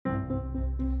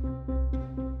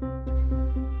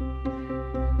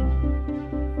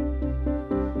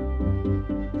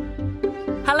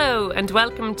Hello and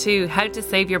welcome to How to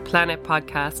Save Your Planet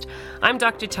podcast. I'm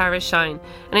Dr. Tara Shine,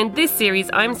 and in this series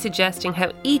I'm suggesting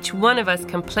how each one of us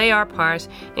can play our part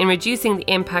in reducing the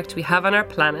impact we have on our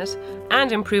planet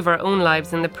and improve our own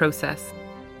lives in the process.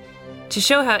 To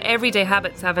show how everyday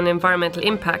habits have an environmental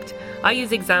impact, I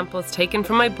use examples taken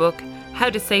from my book, How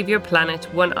to Save Your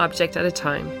Planet One Object at a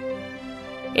Time.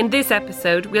 In this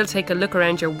episode, we'll take a look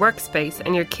around your workspace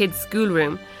and your kids'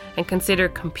 schoolroom and consider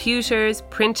computers,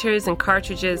 printers and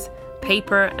cartridges,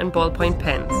 paper and ballpoint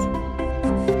pens.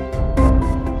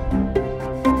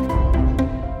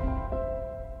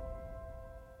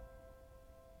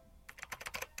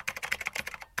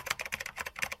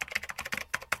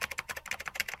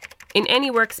 In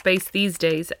any workspace these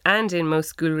days, and in most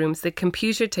schoolrooms, the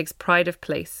computer takes pride of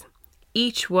place.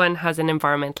 Each one has an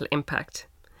environmental impact.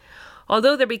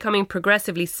 Although they're becoming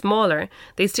progressively smaller,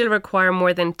 they still require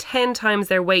more than 10 times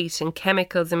their weight in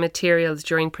chemicals and materials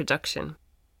during production.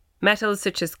 Metals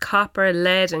such as copper,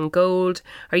 lead and gold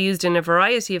are used in a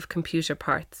variety of computer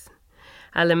parts.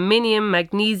 Aluminium,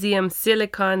 magnesium,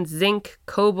 silicon, zinc,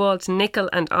 cobalt, nickel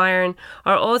and iron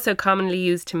are also commonly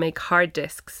used to make hard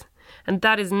disks. And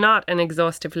that is not an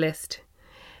exhaustive list.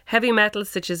 Heavy metals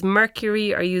such as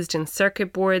mercury are used in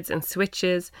circuit boards and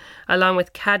switches, along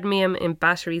with cadmium in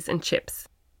batteries and chips.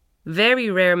 Very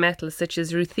rare metals such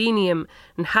as ruthenium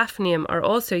and hafnium are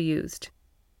also used.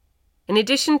 In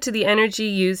addition to the energy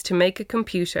used to make a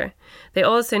computer, they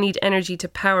also need energy to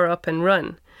power up and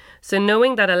run. So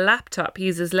knowing that a laptop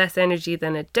uses less energy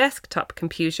than a desktop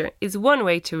computer is one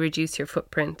way to reduce your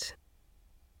footprint.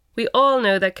 We all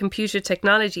know that computer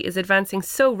technology is advancing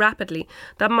so rapidly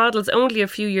that models only a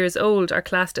few years old are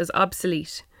classed as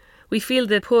obsolete. We feel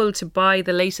the pull to buy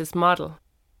the latest model.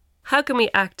 How can we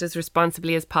act as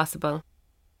responsibly as possible?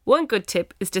 One good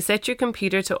tip is to set your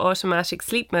computer to automatic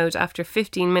sleep mode after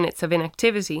 15 minutes of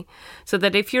inactivity, so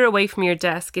that if you're away from your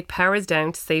desk, it powers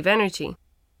down to save energy.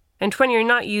 And when you're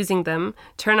not using them,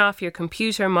 turn off your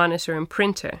computer, monitor and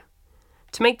printer.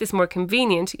 To make this more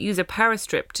convenient, use a power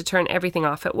strip to turn everything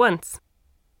off at once.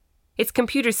 It's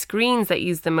computer screens that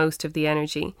use the most of the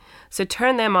energy, so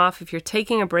turn them off if you're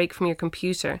taking a break from your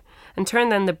computer and turn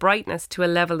then the brightness to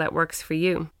a level that works for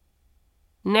you.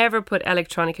 Never put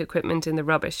electronic equipment in the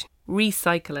rubbish.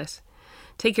 Recycle it.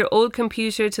 Take your old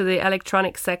computer to the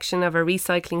electronics section of a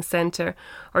recycling centre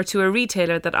or to a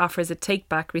retailer that offers a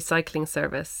take-back recycling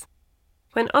service.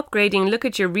 When upgrading, look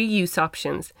at your reuse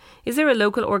options. Is there a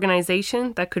local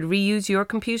organisation that could reuse your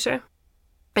computer?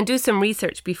 And do some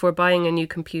research before buying a new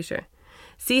computer.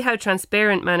 See how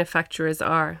transparent manufacturers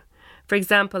are. For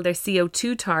example, their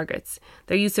CO2 targets,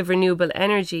 their use of renewable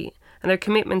energy, and their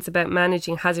commitments about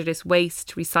managing hazardous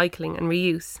waste, recycling and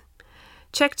reuse.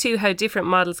 Check too how different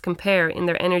models compare in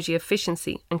their energy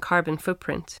efficiency and carbon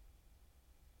footprint.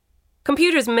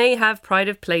 Computers may have pride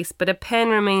of place, but a pen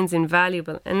remains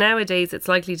invaluable, and nowadays it's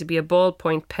likely to be a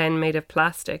ballpoint pen made of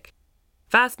plastic.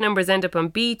 Vast numbers end up on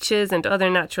beaches and other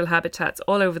natural habitats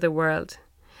all over the world.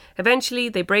 Eventually,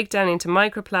 they break down into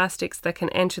microplastics that can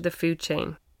enter the food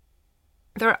chain.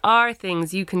 There are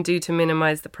things you can do to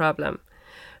minimise the problem.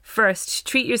 First,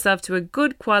 treat yourself to a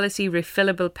good quality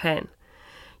refillable pen.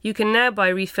 You can now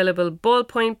buy refillable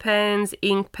ballpoint pens,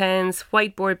 ink pens,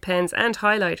 whiteboard pens and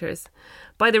highlighters.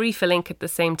 Buy the refill ink at the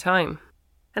same time.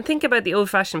 And think about the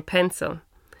old-fashioned pencil.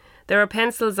 There are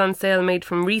pencils on sale made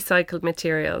from recycled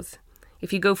materials.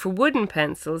 If you go for wooden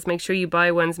pencils, make sure you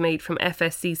buy ones made from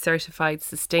FSC certified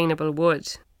sustainable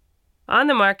wood. On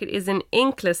the market is an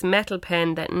inkless metal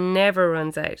pen that never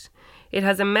runs out. It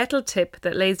has a metal tip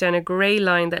that lays down a grey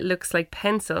line that looks like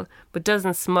pencil but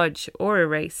doesn't smudge or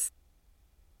erase.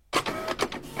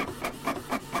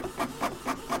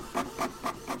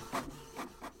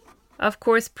 Of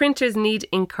course, printers need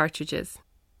ink cartridges.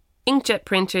 Inkjet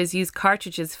printers use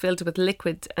cartridges filled with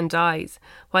liquid and dyes,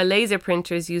 while laser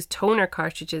printers use toner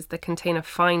cartridges that contain a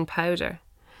fine powder.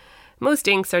 Most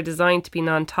inks are designed to be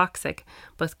non-toxic,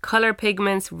 but colour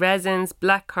pigments, resins,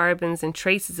 black carbons and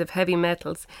traces of heavy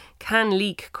metals can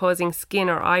leak, causing skin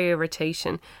or eye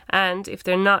irritation and, if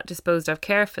they're not disposed of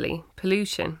carefully,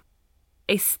 pollution.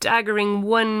 A staggering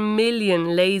 1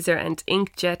 million laser and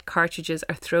inkjet cartridges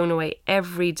are thrown away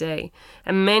every day,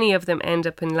 and many of them end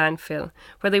up in landfill,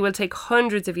 where they will take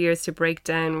hundreds of years to break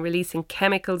down, releasing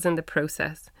chemicals in the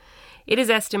process. It is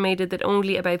estimated that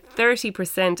only about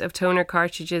 30% of toner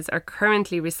cartridges are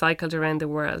currently recycled around the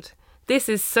world. This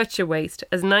is such a waste,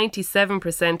 as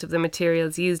 97% of the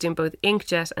materials used in both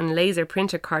inkjet and laser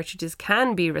printer cartridges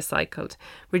can be recycled,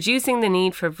 reducing the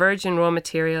need for virgin raw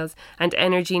materials and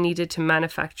energy needed to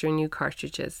manufacture new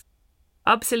cartridges.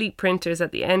 Obsolete printers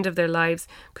at the end of their lives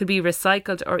could be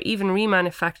recycled or even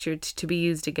remanufactured to be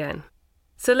used again.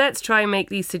 So let's try and make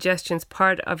these suggestions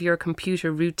part of your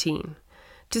computer routine.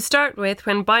 To start with,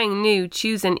 when buying new,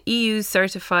 choose an EU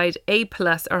certified A+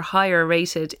 or higher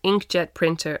rated inkjet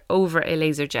printer over a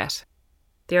LaserJet.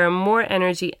 They are more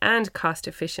energy and cost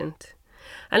efficient.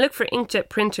 And look for inkjet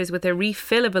printers with a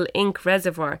refillable ink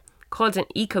reservoir, called an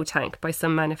eco-tank by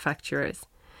some manufacturers.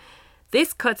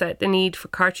 This cuts out the need for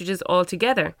cartridges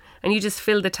altogether, and you just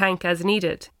fill the tank as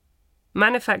needed.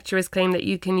 Manufacturers claim that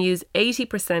you can use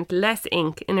 80% less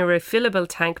ink in a refillable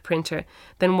tank printer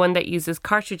than one that uses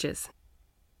cartridges.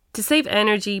 To save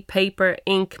energy, paper,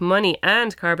 ink, money,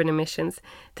 and carbon emissions,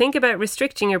 think about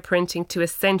restricting your printing to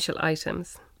essential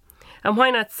items. And why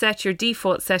not set your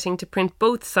default setting to print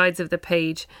both sides of the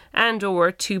page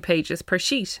and/or 2 pages per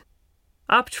sheet?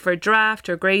 Opt for draft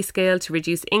or grayscale to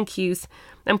reduce ink use,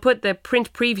 and put the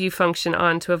print preview function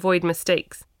on to avoid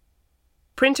mistakes.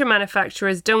 Printer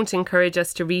manufacturers don't encourage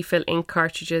us to refill ink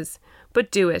cartridges,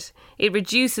 but do it. It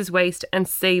reduces waste and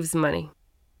saves money.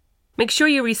 Make sure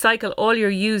you recycle all your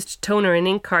used toner and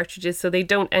ink cartridges so they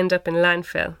don't end up in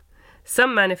landfill.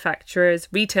 Some manufacturers,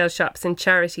 retail shops and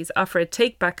charities offer a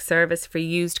take-back service for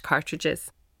used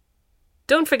cartridges.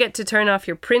 Don't forget to turn off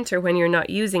your printer when you're not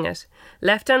using it.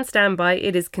 Left on standby,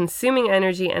 it is consuming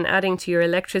energy and adding to your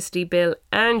electricity bill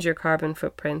and your carbon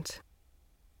footprint.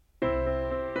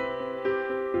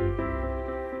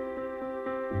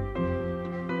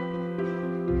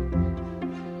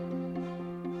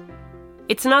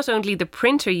 It's not only the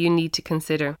printer you need to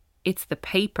consider, it's the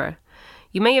paper.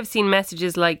 You may have seen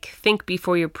messages like "think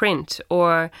before you print"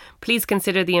 or "please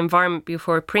consider the environment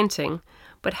before printing,"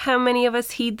 but how many of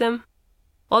us heed them?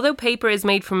 Although paper is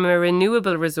made from a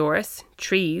renewable resource,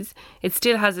 trees, it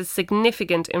still has a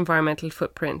significant environmental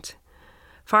footprint.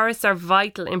 Forests are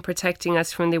vital in protecting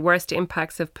us from the worst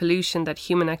impacts of pollution that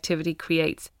human activity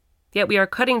creates, yet we are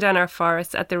cutting down our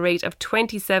forests at the rate of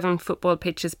 27 football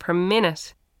pitches per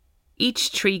minute.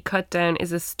 Each tree cut down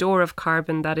is a store of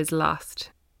carbon that is lost.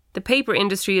 The paper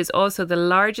industry is also the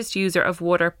largest user of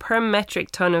water per metric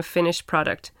ton of finished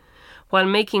product, while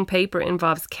making paper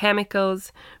involves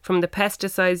chemicals, from the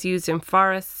pesticides used in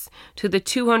forests to the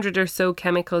 200 or so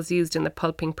chemicals used in the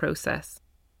pulping process.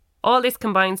 All this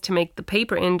combines to make the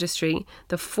paper industry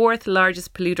the 4th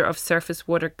largest polluter of surface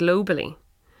water globally.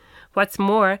 What's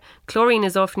more, chlorine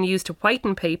is often used to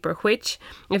whiten paper, which,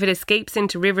 if it escapes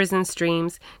into rivers and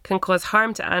streams, can cause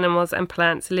harm to animals and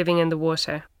plants living in the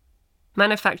water.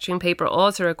 Manufacturing paper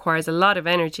also requires a lot of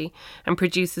energy and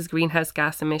produces greenhouse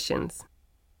gas emissions.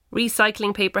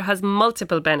 Recycling paper has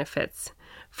multiple benefits.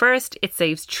 First, it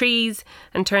saves trees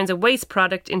and turns a waste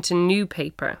product into new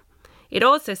paper. It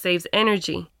also saves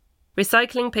energy.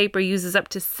 Recycling paper uses up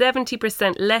to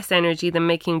 70% less energy than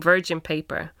making virgin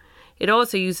paper. It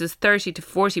also uses 30 to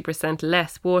 40%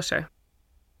 less water.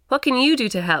 What can you do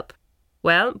to help?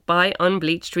 Well, buy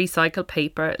unbleached recycled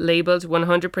paper labelled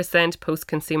 100%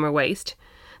 post-consumer waste.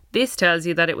 This tells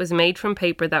you that it was made from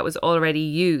paper that was already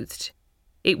used.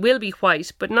 It will be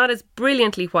white, but not as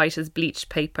brilliantly white as bleached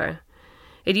paper.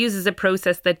 It uses a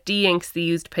process that de-inks the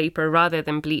used paper rather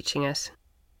than bleaching it.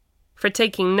 For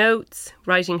taking notes,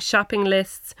 writing shopping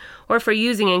lists, or for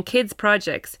using in kids'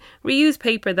 projects, reuse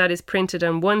paper that is printed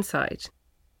on one side.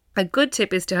 A good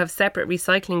tip is to have separate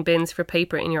recycling bins for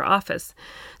paper in your office,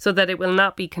 so that it will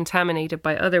not be contaminated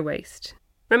by other waste.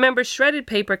 Remember, shredded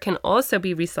paper can also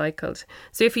be recycled,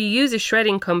 so if you use a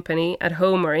shredding company at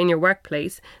home or in your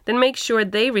workplace, then make sure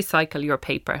they recycle your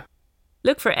paper.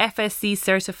 Look for FSC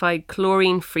certified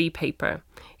chlorine-free paper.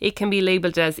 It can be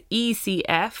labelled as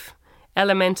ECF,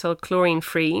 elemental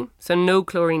chlorine-free, so no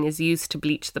chlorine is used to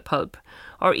bleach the pulp,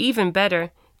 or even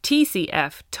better,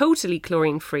 TCF, totally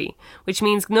chlorine-free, which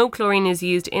means no chlorine is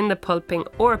used in the pulping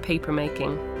or paper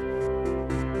making.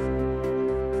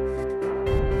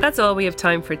 That's all we have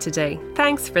time for today.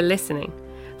 Thanks for listening.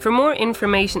 For more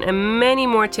information and many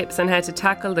more tips on how to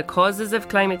tackle the causes of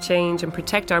climate change and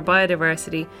protect our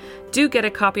biodiversity, do get a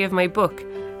copy of my book,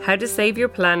 How to Save Your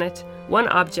Planet, One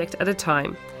Object at a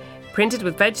Time, printed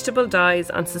with vegetable dyes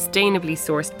on sustainably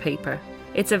sourced paper.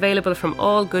 It's available from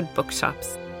all good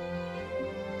bookshops.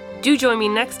 Do join me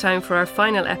next time for our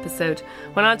final episode,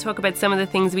 when I'll talk about some of the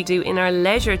things we do in our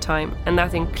leisure time, and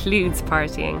that includes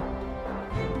partying.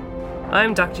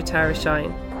 I'm Dr. Tara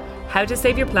Shine. How to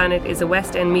Save Your Planet is a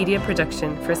West End media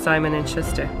production for Simon &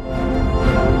 Schuster.